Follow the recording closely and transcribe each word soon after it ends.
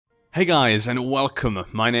Hey guys, and welcome.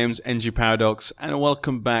 My name's NG Paradox, and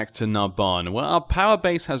welcome back to Narbonne, where our power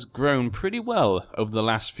base has grown pretty well over the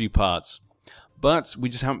last few parts. But we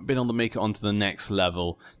just haven't been able to make it onto the next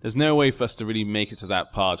level. There's no way for us to really make it to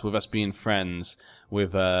that part with us being friends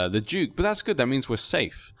with the Duke, but that's good, that means we're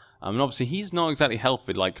safe. And obviously he's not exactly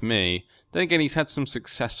healthy like me. Then again, he's had some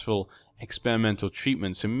successful experimental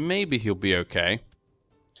treatment, so maybe he'll be okay.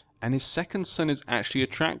 And his second son is actually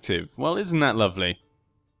attractive. Well, isn't that lovely?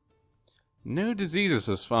 No diseases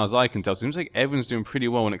as far as I can tell. Seems like everyone's doing pretty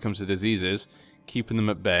well when it comes to diseases. Keeping them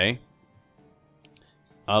at bay.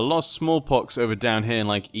 A lot of smallpox over down here in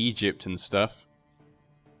like Egypt and stuff.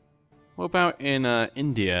 What about in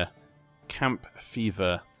India? Camp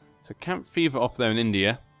fever. So camp fever off there in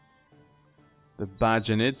India. The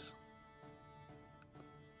Bajanids.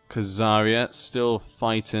 Khazaria still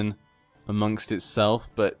fighting amongst itself,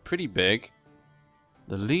 but pretty big.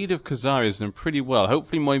 The lead of Crusader is done pretty well.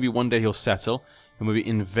 Hopefully maybe one day he'll settle and maybe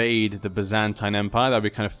invade the Byzantine Empire. That'd be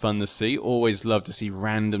kind of fun to see. Always love to see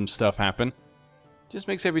random stuff happen. Just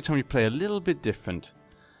makes every time you play a little bit different.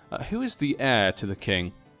 Who is the heir to the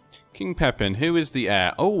king? King Pepin, who is the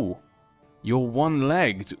heir? Oh, you're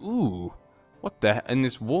one-legged. Ooh. What the heck? In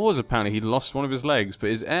this wars apparently he lost one of his legs, but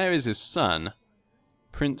his heir is his son.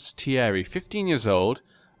 Prince Thierry, 15 years old.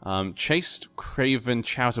 Chaste, craven,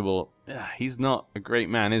 charitable. He's not a great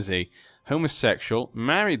man, is he? Homosexual.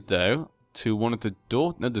 Married, though, to one of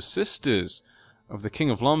the sisters of the King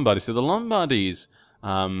of Lombardy. So the Lombardis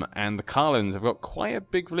and the Carlins have got quite a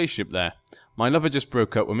big relationship there. My lover just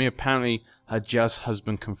broke up with me. Apparently, her just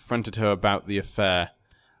husband confronted her about the affair.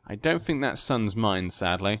 I don't think that son's mine,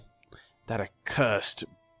 sadly. That accursed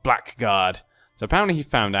blackguard. So apparently he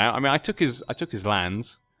found out. I mean, I took his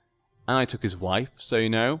lands. And I took his wife, so you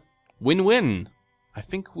know, win-win. I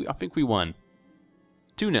think we won.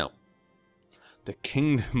 2-0. The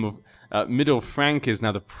Kingdom of Middle Frank is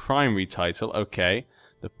now the primary title. Okay,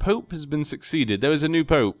 the Pope has been succeeded. There is a new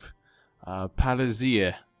Pope,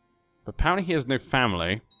 Palazier. But apparently he has no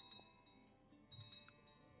family.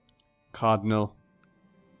 Cardinal.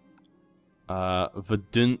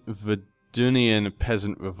 Verdunian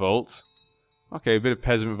peasant revolt. Okay, a bit of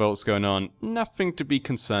peasant revolts going on. Nothing to be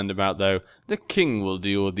concerned about, though. The king will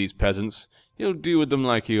deal with these peasants. He'll deal with them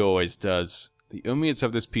like he always does. The Umayyads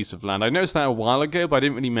have this piece of land. I noticed that a while ago, but I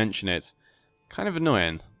didn't really mention it. Kind of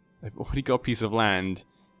annoying. They've already got a piece of land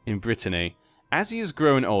in Brittany. As he is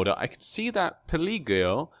growing older, I could see that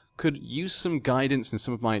Peligio could use some guidance in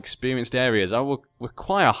some of my experienced areas. I will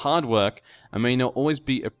require hard work and may not always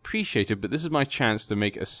be appreciated, but this is my chance to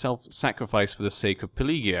make a self-sacrifice for the sake of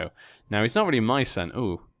Peligio. Now, he's not really my son.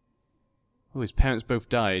 Ooh. Oh, his parents both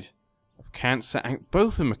died of cancer.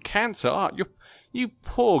 Both of them are cancer. Oh, you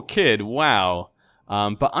poor kid. Wow.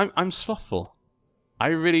 But I'm slothful. I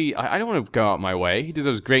don't want to go out my way. He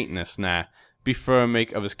deserves greatness now. Be firm,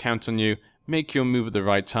 make others count on you. Make your move at the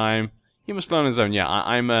right time. He must learn on his own. Yeah,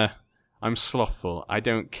 I'm slothful. I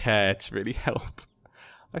don't care to really help.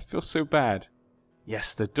 I feel so bad.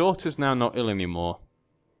 Yes, the daughter's now not ill anymore.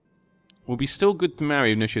 Will be still good to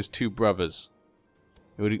marry even though she has 2 brothers.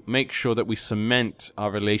 It would make sure that we cement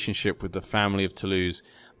our relationship with the family of Toulouse.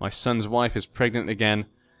 My son's wife is pregnant again.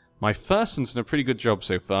 My first son's done a pretty good job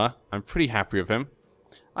so far. I'm pretty happy with him.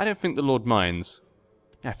 I don't think the Lord minds.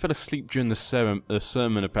 Yeah, I fell asleep during the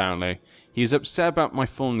sermon apparently. He's upset about my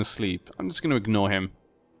falling asleep. I'm just going to ignore him.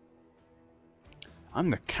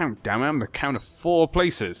 I'm the count, damn it. I'm the count of 4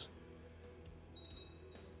 places.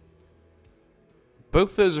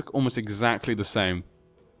 Both of those look almost exactly the same.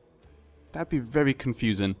 That'd be very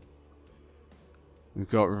confusing. We've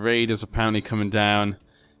got raiders apparently coming down.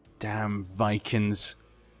 Damn Vikings.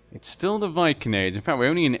 It's still the Viking Age. In fact, we're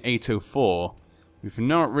only in 804. We've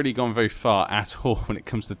not really gone very far at all when it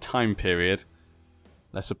comes to time period.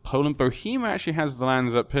 Lesser Poland. Bohemia actually has the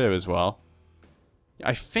lands up here as well.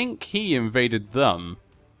 I think he invaded them.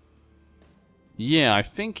 Yeah, I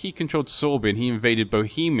think he controlled Sorbia and he invaded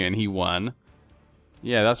Bohemia and he won.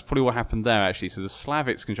 Yeah, that's probably what happened there actually. So the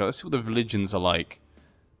Slavics control. Let's see what the religions are like.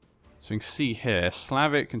 So we can see here.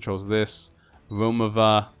 Slavic controls this.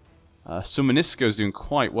 Romava. Sumanisko is doing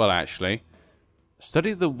quite well actually.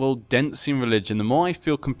 Study the Waldensian religion. The more I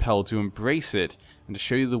feel compelled to embrace it and to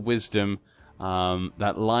show you the wisdom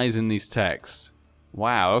that lies in these texts.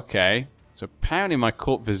 Wow, okay. So apparently my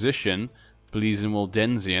court physician believes in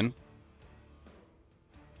Waldensian.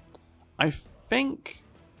 I think...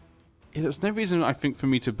 there's no reason, I think, for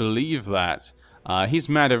me to believe that. He's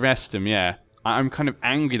mad, arrest him, yeah. I'm kind of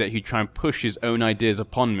angry that he'd try and push his own ideas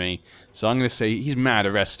upon me. So I'm going to say he's mad,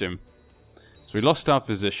 arrest him. So we lost our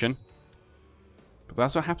physician. But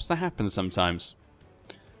that's what happens to happen sometimes.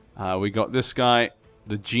 We got this guy,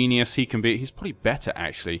 the genius. He can be. He's probably better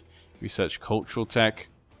actually. Research cultural tech.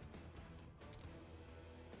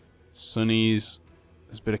 Sunnis.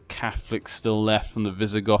 There's a bit of Catholic still left from the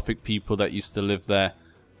Visigothic people that used to live there.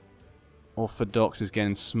 Orthodox is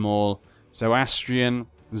getting small. Zoroastrian.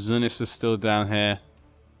 Zunis is still down here.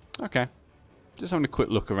 Okay. Just having a quick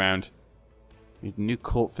look around. Need a new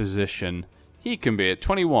court physician. He can be at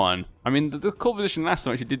 21. I mean, the court physician last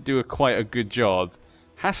time actually did do quite a good job.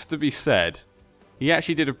 Has to be said. He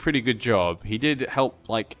actually did a pretty good job. He did help,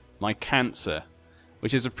 like, my cancer.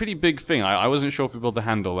 Which is a pretty big thing. I wasn't sure if we'd be able to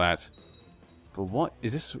handle that. But what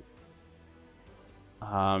is this?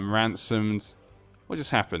 Ransomed. What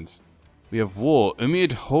just happened? We have war.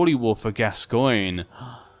 Umayyad Holy War for Gascoigne.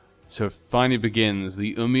 So it finally begins.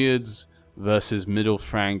 The Umayyads versus Middle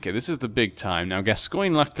Francia. This is the big time. Now,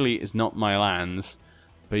 Gascoigne, luckily, is not my lands.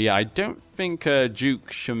 But yeah, I don't think Duke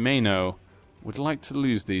Shimeno would like to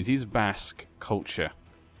lose these. He's Basque culture.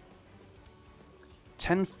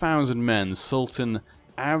 10,000 men. Sultan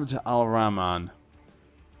Abd al-Rahman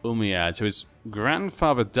Umayyad. So his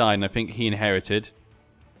grandfather died, and I think he inherited.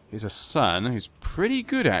 He's a son who's pretty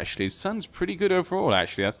good, actually. His son's pretty good overall,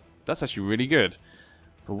 actually. That's actually really good.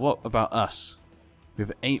 But what about us? We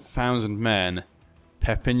have 8,000 men.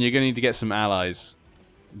 Pepin, you're going to need to get some allies.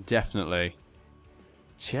 Definitely.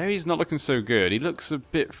 Thierry's not looking so good. He looks a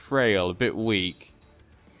bit frail, a bit weak.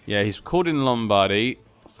 Yeah, he's caught in Lombardy.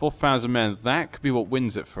 4,000 men. That could be what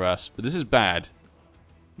wins it for us. But this is bad.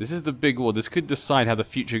 This is the big war. This could decide how the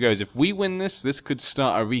future goes. If we win this, this could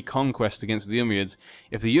start a reconquest against the Umayyads.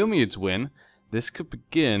 If the Umayyads win, this could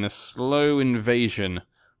begin a slow invasion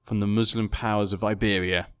from the Muslim powers of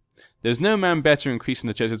Iberia. There's no man better increasing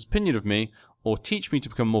the church's opinion of me, or teach me to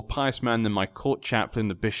become a more pious man than my court chaplain,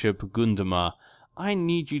 the Bishop Gundamar. I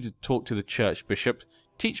need you to talk to the church, Bishop.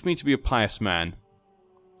 Teach me to be a pious man.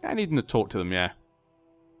 I need him to talk to them, yeah.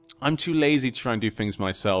 I'm too lazy to try and do things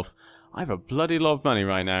myself. I have a bloody lot of money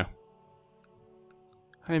right now.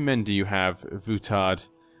 How many men do you have, Vutard?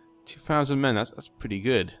 2,000 men, that's pretty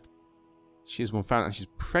good. She has 1,000, and she's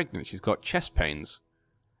pregnant. She's got chest pains.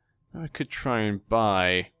 I could try and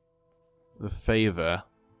buy the favor.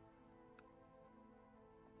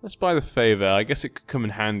 Let's buy the favor. I guess it could come in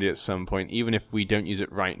handy at some point, even if we don't use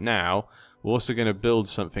it right now. We're also going to build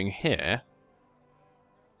something here.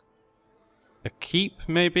 A keep,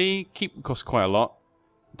 maybe? Keep costs quite a lot.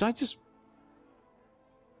 Did I just...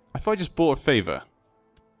 I thought I just bought a favor.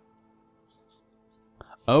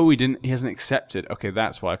 Oh, he didn't. He hasn't accepted. Okay,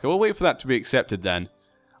 that's why. Okay, we'll wait for that to be accepted then.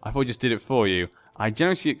 I thought I just did it for you. I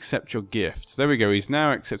generously accept your gifts. There we go. He's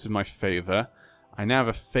now accepted my favor. I now have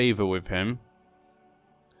a favor with him.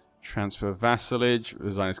 Transfer vassalage.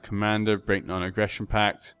 Resign as commander. Break non-aggression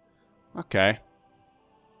pact. Okay.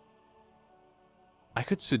 I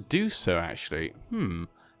could seduce her, actually.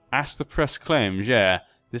 Ask the press claims. Yeah.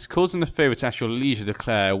 This calls in the favor to ask your liege to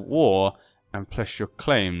declare war and press your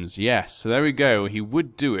claims. Yes. So there we go. He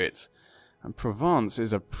would do it. And Provence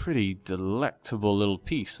is a pretty delectable little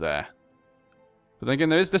piece there. But then again,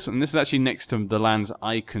 there is this one. This is actually next to the lands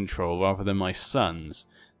I control rather than my son's.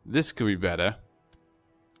 This could be better.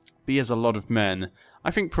 But he has a lot of men.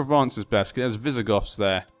 I think Provence is best because there's Visigoths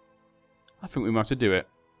there. I think we might have to do it.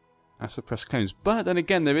 As the press claims. But then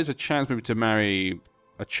again, there is a chance maybe to marry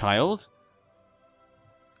a child.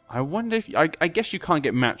 I wonder if... I guess you can't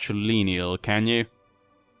get matrilineal, can you?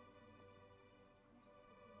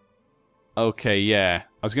 Okay, yeah.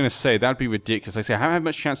 I was going to say, that'd be ridiculous. Like I say, I haven't had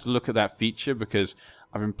much chance to look at that feature because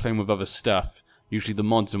I've been playing with other stuff. Usually the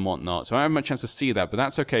mods and whatnot. So I haven't had much chance to see that, but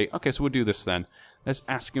that's okay. Okay, so we'll do this then. Let's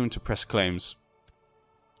ask him to press claims.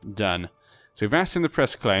 Done. So we've asked him to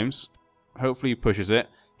press claims. Hopefully he pushes it.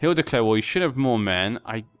 He'll declare, well, you should have more men.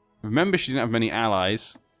 I remember she didn't have many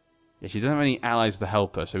allies. Yeah, she doesn't have any allies to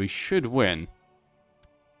help her, so he should win.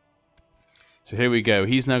 So here we go.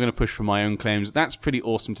 He's now going to push for my own claims. That's pretty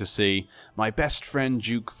awesome to see. My best friend,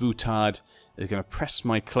 Duke Vutard, is going to press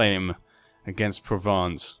my claim against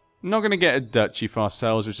Provence. Not going to get a duchy for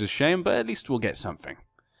ourselves, which is a shame, but at least we'll get something.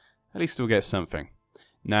 At least we'll get something.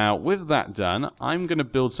 Now, with that done, I'm going to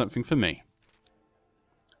build something for me.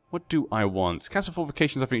 What do I want? Castle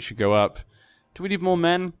fortifications, I think, should go up. Do we need more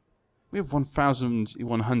men? We have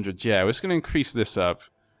 1,100. Yeah, we're just going to increase this up.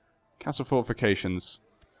 Castle fortifications.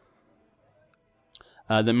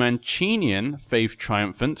 The Mancinian faith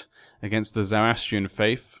triumphant against the Zoroastrian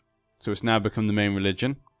faith. So it's now become the main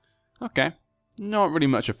religion. Okay. Not really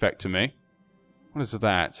much effect to me. What is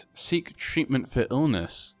that? Seek treatment for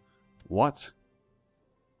illness. What?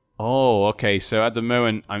 Oh, okay. So at the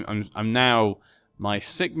moment, I'm now... My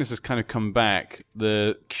sickness has kind of come back.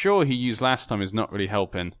 The cure he used last time is not really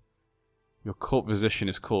helping. Your court physician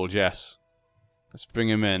is called, yes. Let's bring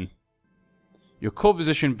him in. Your court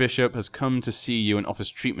physician bishop has come to see you and offers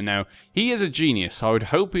treatment now. He is a genius, so I would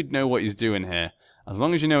hope he'd know what he's doing here. As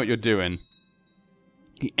long as you know what you're doing.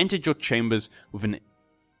 He entered your chambers with an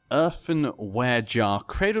earthenware jar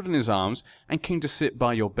cradled in his arms and came to sit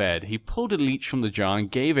by your bed. He pulled a leech from the jar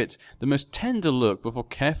and gave it the most tender look before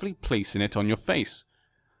carefully placing it on your face.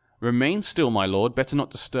 Remain still, my lord. Better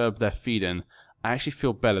not disturb their feeding. I actually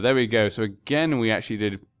feel better. There we go. So again, we actually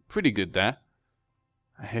did pretty good there.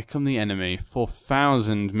 Here come the enemy.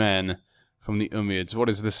 4,000 men from the Umayyads. What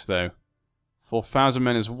is this, though? 4,000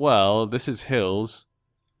 men as well. This is hills.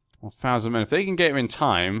 1,000 men. If they can get here in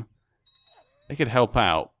time, they could help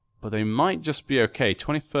out. But they might just be okay.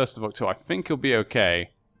 21st of October. I think he'll be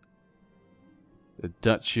okay. The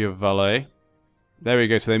Duchy of Valais. There we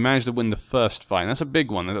go. So they managed to win the first fight. And that's a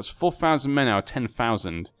big one. That's 4,000 men out of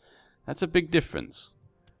 10,000. That's a big difference.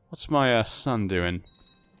 What's my son doing?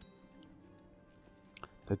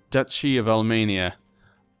 The Duchy of Almania.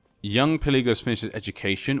 Young Peligos finishes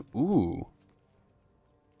education. Ooh.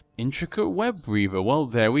 Intricate web weaver. Well,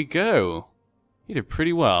 there we go. He did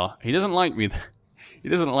pretty well. He doesn't like me. He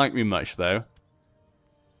doesn't like me much, though.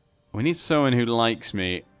 We need someone who likes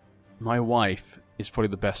me. My wife is probably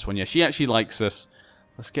the best one. Yeah, she actually likes us.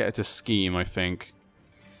 Let's get her to scheme, I think.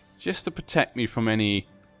 Just to protect me from any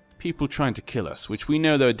people trying to kill us, which we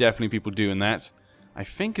know there are definitely people doing that. I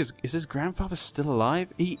think, is his grandfather still alive?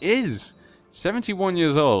 He is! 71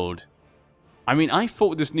 years old. I mean, I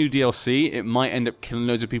thought with this new DLC, it might end up killing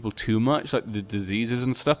loads of people too much, like the diseases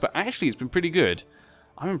and stuff, but actually it's been pretty good.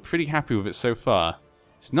 I'm pretty happy with it so far.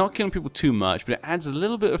 It's not killing people too much, but it adds a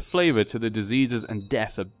little bit of flavour to the diseases and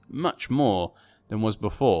death much more than was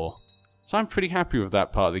before. So I'm pretty happy with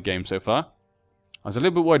that part of the game so far. I was a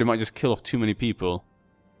little bit worried it might just kill off too many people.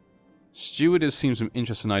 Steward has seen some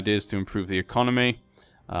interesting ideas to improve the economy.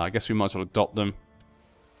 I guess we might as well adopt them.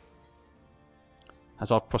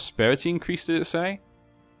 Has our prosperity increased, did it say?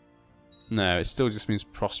 No, it still just means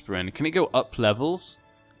prospering. Can it go up levels?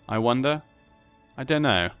 I wonder. I don't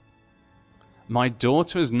know. My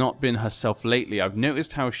daughter has not been herself lately. I've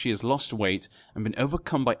noticed how she has lost weight and been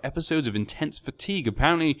overcome by episodes of intense fatigue.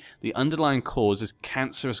 Apparently, the underlying cause is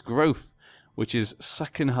cancerous growth, which is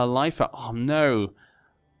sucking her life out. Oh no.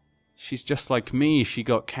 She's just like me. She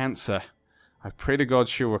got cancer. I pray to God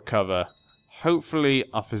she'll recover. Hopefully,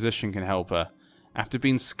 our physician can help her. After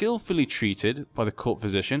being skillfully treated by the court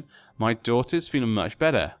physician, my daughter's feeling much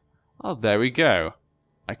better. Oh, there we go.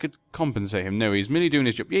 I could compensate him. No, he's merely doing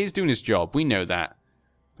his job. Yeah, he's doing his job. We know that.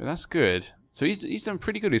 But that's good. So he's done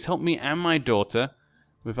pretty good. He's helped me and my daughter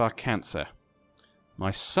with our cancer.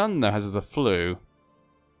 My son, though, has the flu.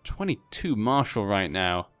 22 martial right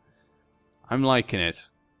now. I'm liking it.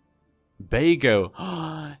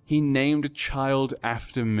 Bago. He named a child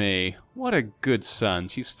after me. What a good son.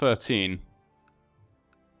 She's 13.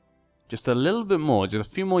 Just a little bit more. Just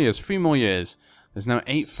a few more years. 3 more years. There's now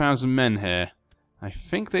 8,000 men here. I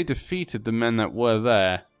think they defeated the men that were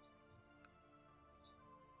there.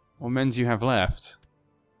 What men do you have left?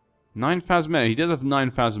 9,000 men. He does have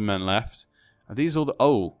 9,000 men left. Are these all the...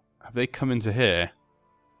 Oh, have they come into here?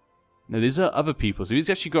 No, these are other people. So he's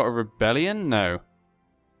actually got a rebellion? No.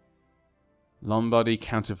 Lombardy,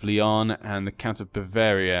 Count of Leon, and the Count of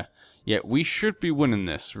Bavaria. Yeah, we should be winning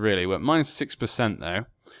this, really. We're at -6% though.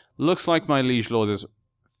 Looks like my liege lord is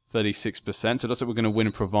 36%, so it looks like we're going to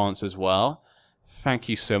win Provence as well. Thank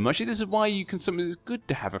you so much. This is why you can... It's good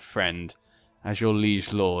to have a friend as your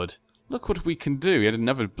liege lord. Look what we can do. He had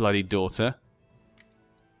another bloody daughter.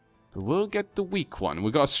 But we'll get the weak one.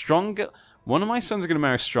 We've got a strong girl. One of my sons is going to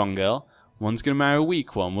marry a strong girl. One's going to marry a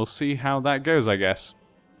weak one. We'll see how that goes, I guess.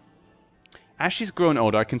 As she's grown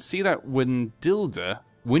older, I can see that Winnie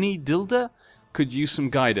Dilda could use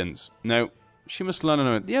some guidance. No, she must learn on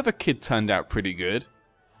her own. The other kid turned out pretty good.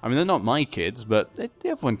 I mean, they're not my kids, but the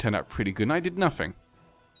other one turned out pretty good, and I did nothing.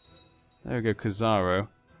 There we go, Kazaro.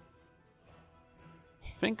 I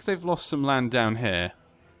think they've lost some land down here.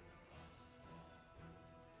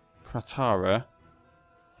 Pratara.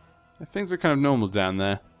 Things are kind of normal down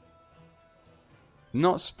there.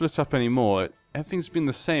 Not split up anymore. Everything's been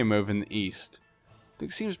the same over in the east.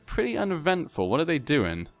 It seems pretty uneventful. What are they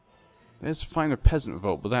doing? There's find a peasant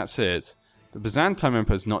revolt, but that's it. The Byzantine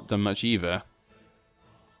Empire's not done much either.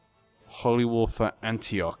 Holy War for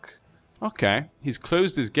Antioch. Okay, he's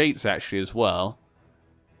closed his gates actually as well.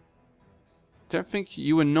 Don't think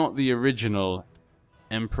you were not the original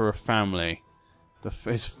Emperor family.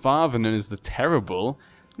 His father, known as the Terrible,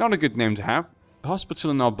 not a good name to have. The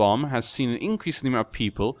hospital in Narbonne has seen an increase in the amount of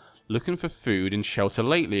people looking for food and shelter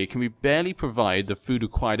lately. It can be barely provide the food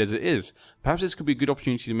required as it is. Perhaps this could be a good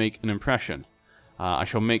opportunity to make an impression. I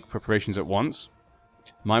shall make preparations at once.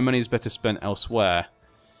 My money is better spent elsewhere.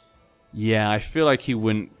 Yeah, I feel like he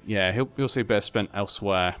wouldn't... Yeah, he'll say better spent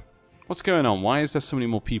elsewhere. What's going on? Why is there so many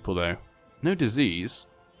more people, though? No disease.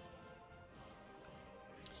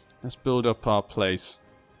 Let's build up our place.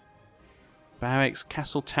 Barracks,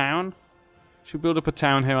 Castle Town? Should we build up a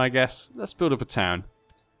town here, I guess? Let's build up a town.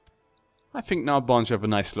 I think Narbonne should have a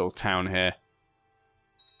nice little town here.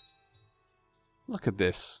 Look at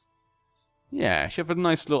this. Yeah, should have a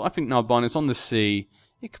nice little... I think Narbonne is on the sea.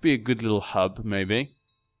 It could be a good little hub, maybe.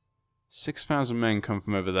 6,000 men come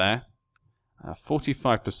from over there.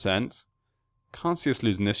 45%. Can't see us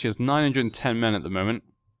losing this. She has 910 men at the moment.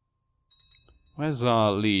 Where's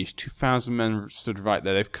our liege? 2,000 men stood right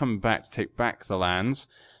there. They've come back to take back the lands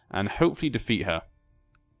and hopefully defeat her.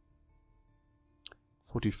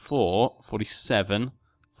 44, 47,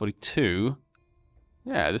 42.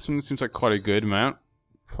 Yeah, this one seems like quite a good amount.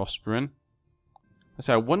 Prospering.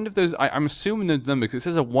 So I wonder if those... I'm assuming those numbers, because it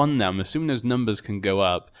says a 1 now, I'm assuming those numbers can go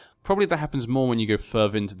up. Probably that happens more when you go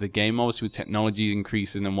further into the game, obviously with technology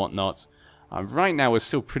increasing and whatnot. Right now we're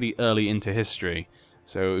still pretty early into history,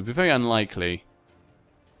 so it would be very unlikely.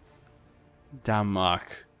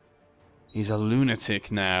 Denmark. He's a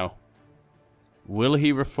lunatic now. Will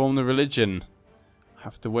he reform the religion?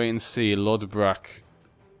 Have to wait and see. Lodbrok.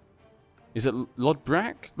 Is it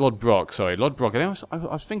Lodbrok? Lodbrok, sorry. Lodbrok. I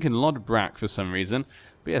was thinking Lodbrok for some reason.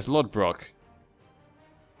 But yes, Lodbrok.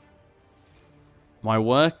 My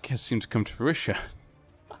work has seemed to come to fruition.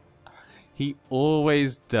 He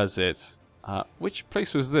always does it. Which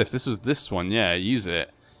place was this? This was this one. Yeah, use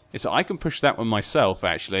it. So I can push that one myself,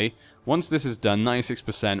 actually. Once this is done,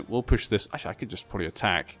 96%, we'll push this. Actually, I could just probably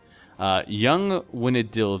attack. Young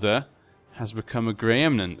Winidilda has become a Grey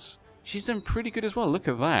Eminence. She's done pretty good as well. Look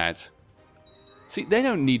at that. See, they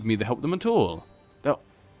don't need me to help them at all. That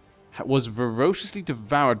was ferociously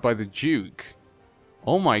devoured by the Duke.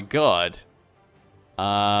 Oh my god.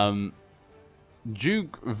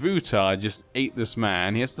 Duke Vutar just ate this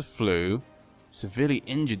man. He has the flu. Severely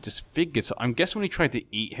injured, disfigured. So I'm guessing when he tried to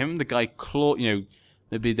eat him, the guy clawed, you know,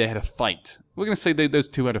 maybe they had a fight. We're going to say those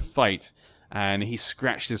two had a fight. And he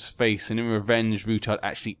scratched his face, and in revenge, Vutar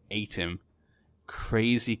actually ate him.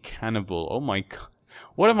 Crazy cannibal. Oh my god.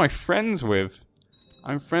 What am I friends with?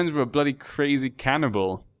 I'm friends with a bloody crazy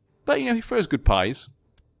cannibal. But, you know, he throws good pies.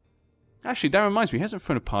 Actually, that reminds me, he hasn't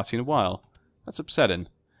thrown a party in a while. That's upsetting.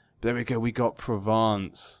 But there we go, we got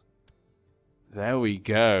Provence. There we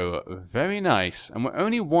go. Very nice. And we're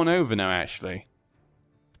only 1 over now, actually.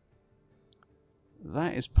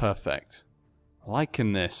 That is perfect.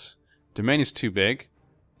 Liking this. Domain is too big.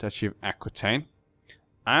 Duchy of Aquitaine.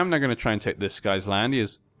 I'm not going to try and take this guy's land. He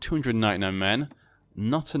has 299 men.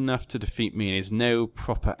 Not enough to defeat me, and he has no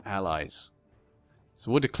proper allies.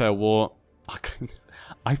 So we'll declare war.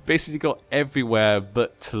 I've basically got everywhere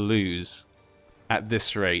but Toulouse at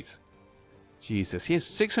this rate. Jesus, he has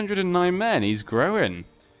 609 men. He's growing.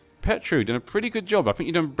 Petru, done a pretty good job. I think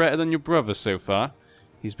you've done better than your brother so far.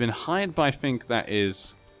 He's been hired by, I think that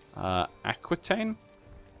is Aquitaine?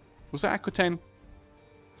 Was that Aquitaine?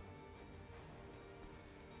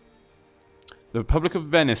 The Republic of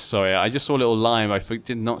Venice, sorry. I just saw a little line, I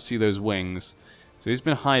did not see those wings. So he's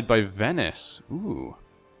been hired by Venice. Ooh.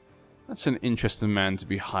 That's an interesting man to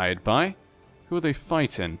be hired by. Who are they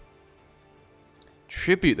fighting?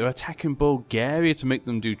 Tribute. They're attacking Bulgaria to make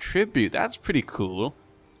them do tribute. That's pretty cool.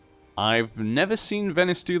 I've never seen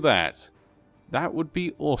Venice do that. That would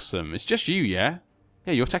be awesome. It's just you, yeah?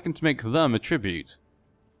 Yeah, you're attacking to make them a tribute.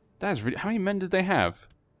 That's really... How many men did they have?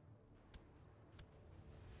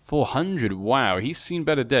 400. Wow, he's seen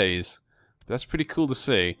better days. That's pretty cool to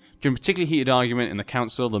see. During a particularly heated argument in the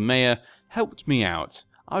council, the mayor helped me out.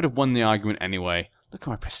 I would have won the argument anyway. Look at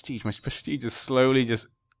my prestige. My prestige is slowly just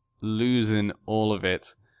losing all of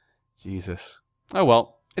it. Jesus. Oh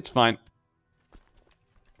well, it's fine.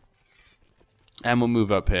 And we'll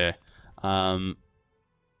move up here. Bego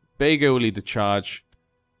will lead the charge.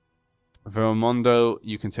 Vermondo,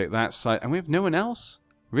 you can take that side. And we have no one else?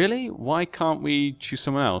 Really? Why can't we choose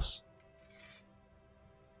someone else?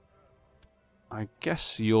 I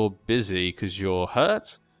guess you're busy because you're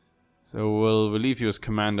hurt. So we'll relieve you as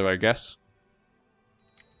commander, I guess.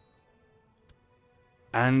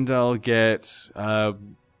 And I'll get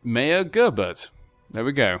Mayor Gerbert. There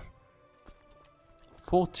we go.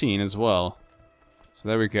 14 as well. So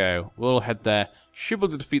there we go. We'll head there. Should be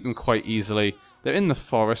able to defeat them quite easily. They're in the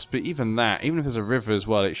forest, but even that, even if there's a river as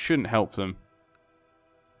well, it shouldn't help them.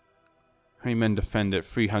 How many men defend it?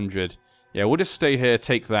 300. Yeah, we'll just stay here,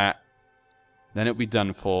 take that. Then it'll be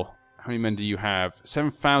done for. How many men do you have?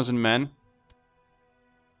 7,000 men.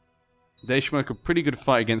 They should make a pretty good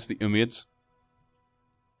fight against the Umayyads.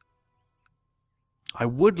 I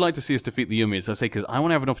would like to see us defeat the Umayyads, I say, because I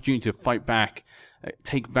want to have an opportunity to fight back,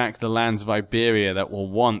 take back the lands of Iberia that were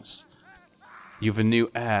once. You have a new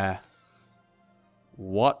heir.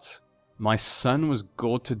 What? My son was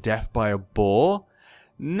gored to death by a boar?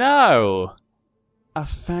 No! A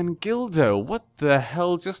Fangildo. What the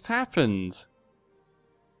hell just happened?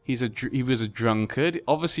 He was a drunkard.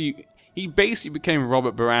 Obviously, he basically became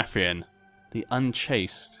Robert Baratheon, the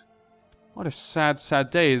Unchaste. What a sad, sad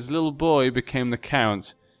day. His little boy became the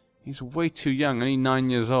Count. He's way too young, only 9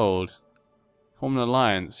 years old. Form an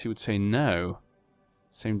alliance. He would say no.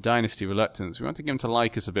 Same dynasty, reluctance. We want to get him to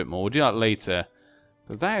like us a bit more. We'll do that later.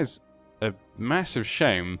 But that is a massive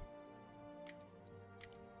shame.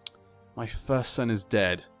 My first son is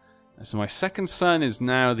dead. And so my second son is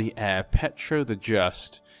now the heir, Petro the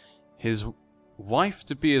Just. His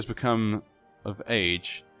wife-to-be has become of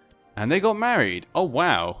age. And they got married. Oh,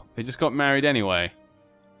 wow. They just got married anyway.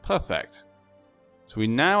 Perfect. So we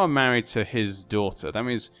now are married to his daughter. That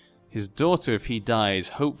means his daughter, if he dies,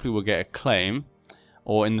 hopefully will get a claim.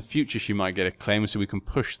 Or in the future she might get a claim, so we can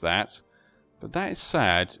push that. But that is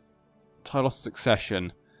sad. Title of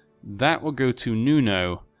succession. That will go to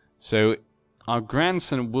Nuno. So our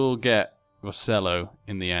grandson will get Rossello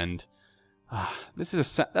in the end. This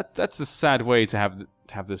is that's a sad way to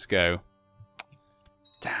have this go.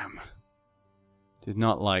 Damn. Did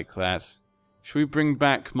not like that. Should we bring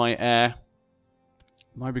back my heir?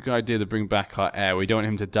 Might be a good idea to bring back our heir. We don't want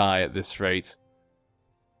him to die at this rate.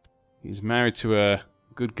 He's married to a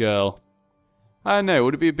good girl. I don't know.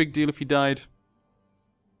 Would it be a big deal if he died?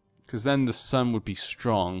 Because then the son would be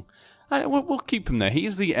strong. We'll keep him there.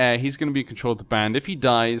 He's the heir. He's going to be in control of the band. If he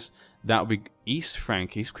dies, that will be East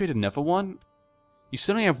Frank. He's created another one. You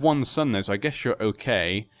still only have one son, though, so I guess you're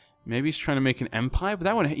okay. Maybe he's trying to make an empire, but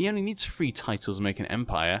that one, he only needs 3 titles to make an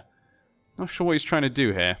empire. Not sure what he's trying to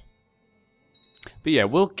do here. But yeah,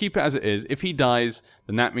 we'll keep it as it is. If he dies,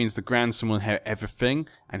 then that means the grandson will inherit everything,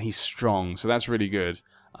 and he's strong, so that's really good.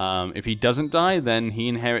 If he doesn't die, then he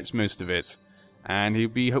inherits most of it, and he'll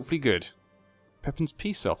be hopefully good. Pepin's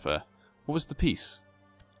peace offer. What was the peace?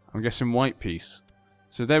 I'm guessing white peace.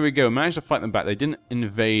 So there we go. Managed to fight them back. They didn't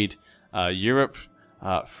invade Europe.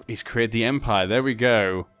 He's created the empire. There we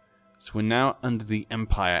go. So we're now under the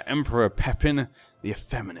empire. Emperor Pepin the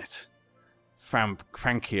Effeminate.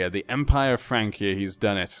 Francia. The Empire of Francia. He's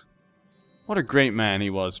done it. What a great man he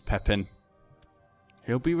was, Pepin.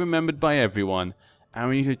 He'll be remembered by everyone. And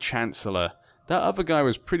we need a chancellor. That other guy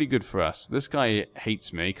was pretty good for us. This guy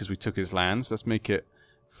hates me because we took his lands. Let's make it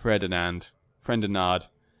Ferdinand.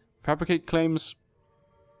 Fabricate claims.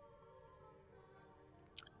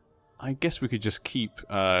 I guess we could just keep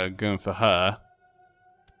going for her.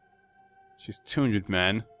 She's 200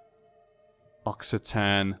 men.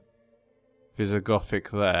 Occitan. Visigothic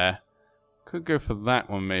there. Could go for that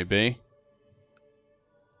one, maybe.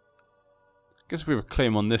 Guess we have a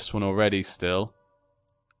claim on this one already still.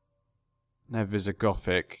 Now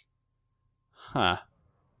Visigothic. Huh.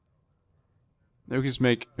 Maybe we can just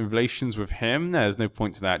make relations with him. No, there's no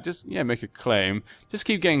point to that. Just, yeah, make a claim. Just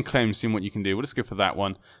keep getting claims, seeing what you can do. We'll just go for that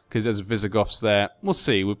one, because there's Visigoths there. We'll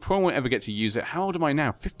see. We probably won't ever get to use it. How old am I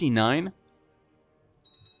now? 59?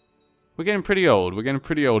 We're getting pretty old. We're getting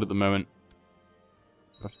pretty old at the moment.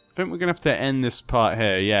 I think we're going to have to end this part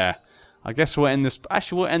here, yeah. I guess we'll end this...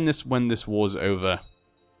 Actually, we'll end this when this war's over.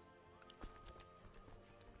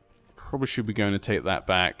 Probably should be going to take that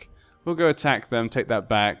back. We'll go attack them, take that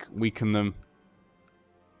back, weaken them.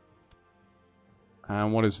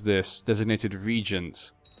 And what is this? Designated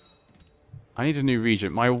regent. I need a new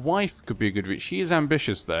regent. My wife could be a good regent. She is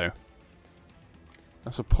ambitious, though.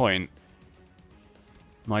 That's a point.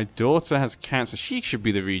 My daughter has cancer. She should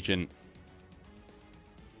be the regent.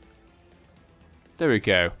 There we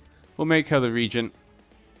go. We'll make her the regent.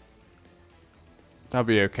 That'll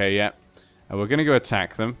be okay, yeah. And we're going to go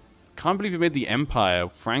attack them. Can't believe we made the Empire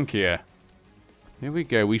of Francia. Here we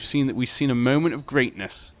go. We've seen a moment of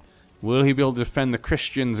greatness. Will he be able to defend the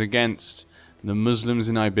Christians against the Muslims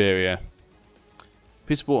in Iberia?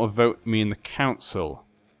 People will vote me in the council.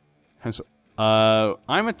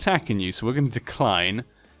 I'm attacking you, so we're going to decline.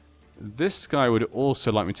 This guy would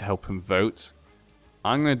also like me to help him vote.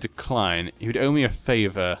 I'm going to decline. He would owe me a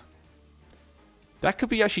favor. That could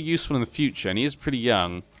be actually useful in the future, and he is pretty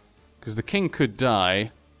young. Because the king could die.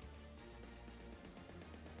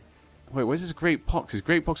 Wait, where's his Great Pox? His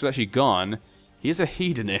Great Pox is actually gone. He is a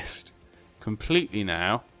hedonist. Completely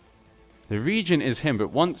now. The regent is him,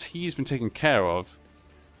 but once he's been taken care of,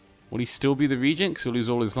 will he still be the regent? Because he'll lose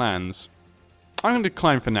all his lands. I'm going to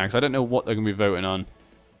decline for now, because I don't know what they're going to be voting on.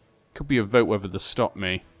 Could be a vote whether to stop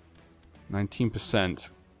me.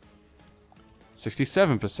 19%.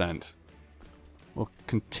 67%. We'll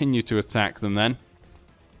continue to attack them then.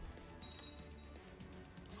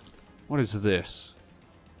 What is this?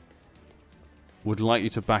 Would like you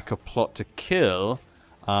to back a plot to kill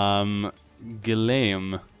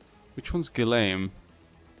Guillaume. Which one's Guillaume?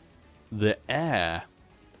 The heir.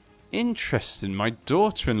 Interesting. My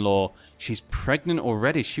daughter-in-law, she's pregnant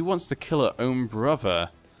already. She wants to kill her own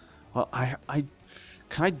brother. Well,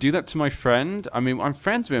 can I do that to my friend? I mean, I'm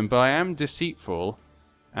friends with him, but I am deceitful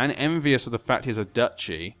and envious of the fact he has a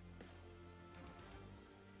duchy.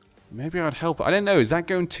 Maybe I'd help. I don't know. Is that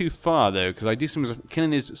going too far, though? Because I do something with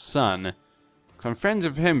killing his son. Because I'm friends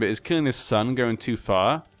with him, but is killing his son going too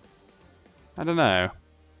far? I don't know.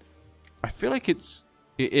 I feel like it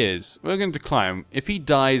is. We're going to decline. If he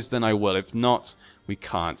dies, then I will. If not, we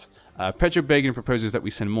can't. Pedro Bagan proposes that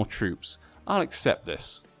we send more troops. I'll accept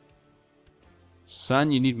this.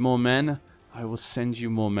 Son, you need more men? I will send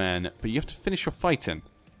you more men. But you have to finish your fighting.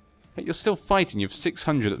 Hey, you're still fighting. You have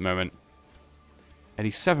 600 at the moment.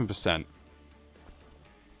 87%.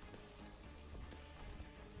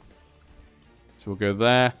 So we'll go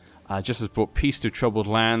there. Just has brought peace to troubled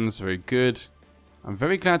lands. Very good. I'm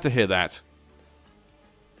very glad to hear that.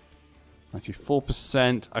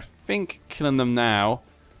 94%. I think killing them now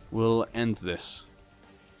will end this.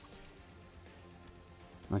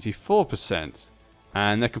 94%.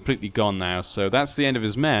 And they're completely gone now. So that's the end of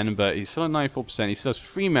his men, but he's still at 94%. He still has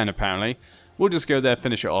 3 men, apparently. We'll just go there,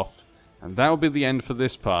 finish it off. And that will be the end for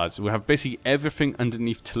this part. So we'll have basically everything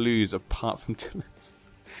underneath Toulouse apart from Toulouse.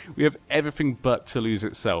 We have everything but Toulouse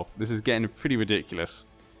itself. This is getting pretty ridiculous.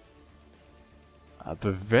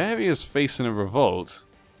 Bavaria's facing a revolt.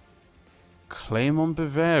 Claim on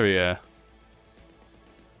Bavaria.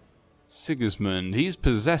 Sigismund. He's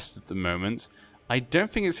possessed at the moment. I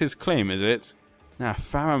don't think it's his claim, is it? Nah,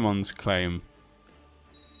 Pharamon's claim.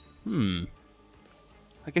 I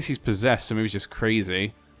guess he's possessed, so maybe he's just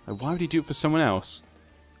crazy. Like, why would he do it for someone else?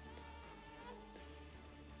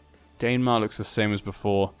 Danemar looks the same as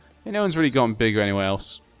before. Yeah, no one's really gotten bigger anywhere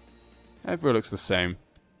else. Everywhere looks the same.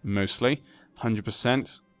 Mostly.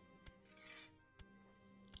 100%.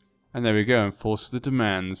 And there we go. Enforce the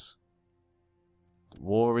demands. The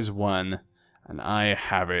war is won. And I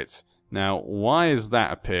have it. Now, why has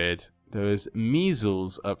that appeared? There's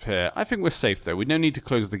measles up here. I think we're safe, though. We don't need to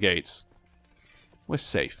close the gates. We're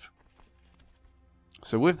safe.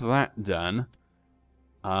 So with that done,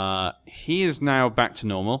 he is now back to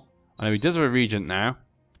normal. I know he does have a regent now.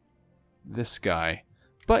 This guy.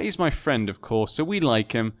 But he's my friend, of course, so we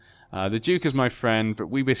like him. The Duke is my friend, but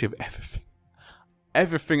we basically have everything.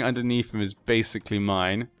 Everything underneath him is basically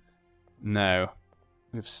mine. No.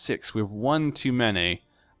 We have 6. We have 1 too many.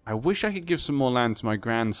 I wish I could give some more land to my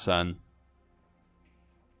grandson.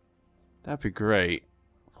 That'd be great.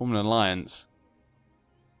 Form an alliance.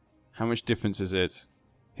 How much difference is it?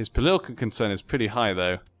 His political concern is pretty high,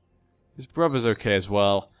 though. His brother's okay as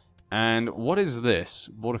well. And what is this?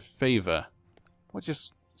 What a favor. What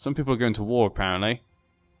just... Some people are going to war, apparently.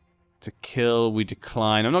 To kill, we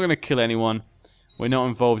decline. I'm not going to kill anyone. We're not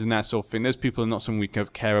involved in that sort of thing. Those people are not something we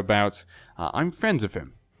care about. I'm friends with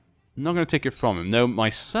him. I'm not going to take it from him. No, my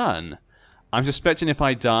son. I'm suspecting if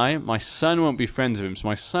I die, my son won't be friends with him, so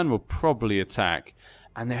my son will probably attack.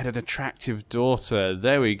 And they had an attractive daughter.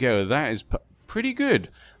 There we go. That is pretty good.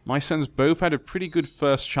 My sons both had a pretty good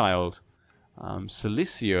first child.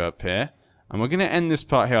 Cilicio up here. And we're going to end this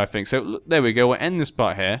part here, I think. So, look, there we go. We'll end this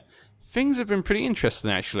part here. Things have been pretty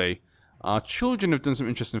interesting, actually. Our children have done some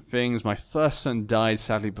interesting things. My first son died,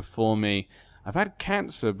 sadly, before me. I've had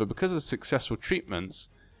cancer, but because of the successful treatments,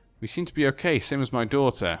 we seem to be okay, same as my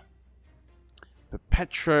daughter. But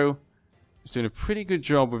Petro is doing a pretty good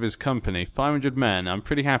job with his company. 500 men. I'm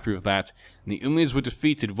pretty happy with that. And the Umayyads were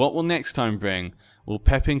defeated. What will next time bring? Will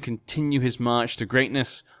Pepin continue his march to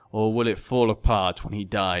greatness, or will it fall apart when he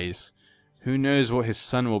dies? Who knows what his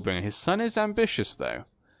son will bring? His son is ambitious, though.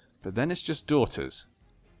 But then it's just daughters.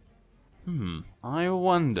 I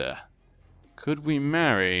wonder. Could we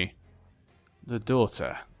marry the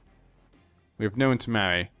daughter? We have no one to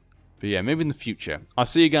marry. But yeah, maybe in the future. I'll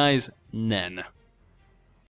see you guys then.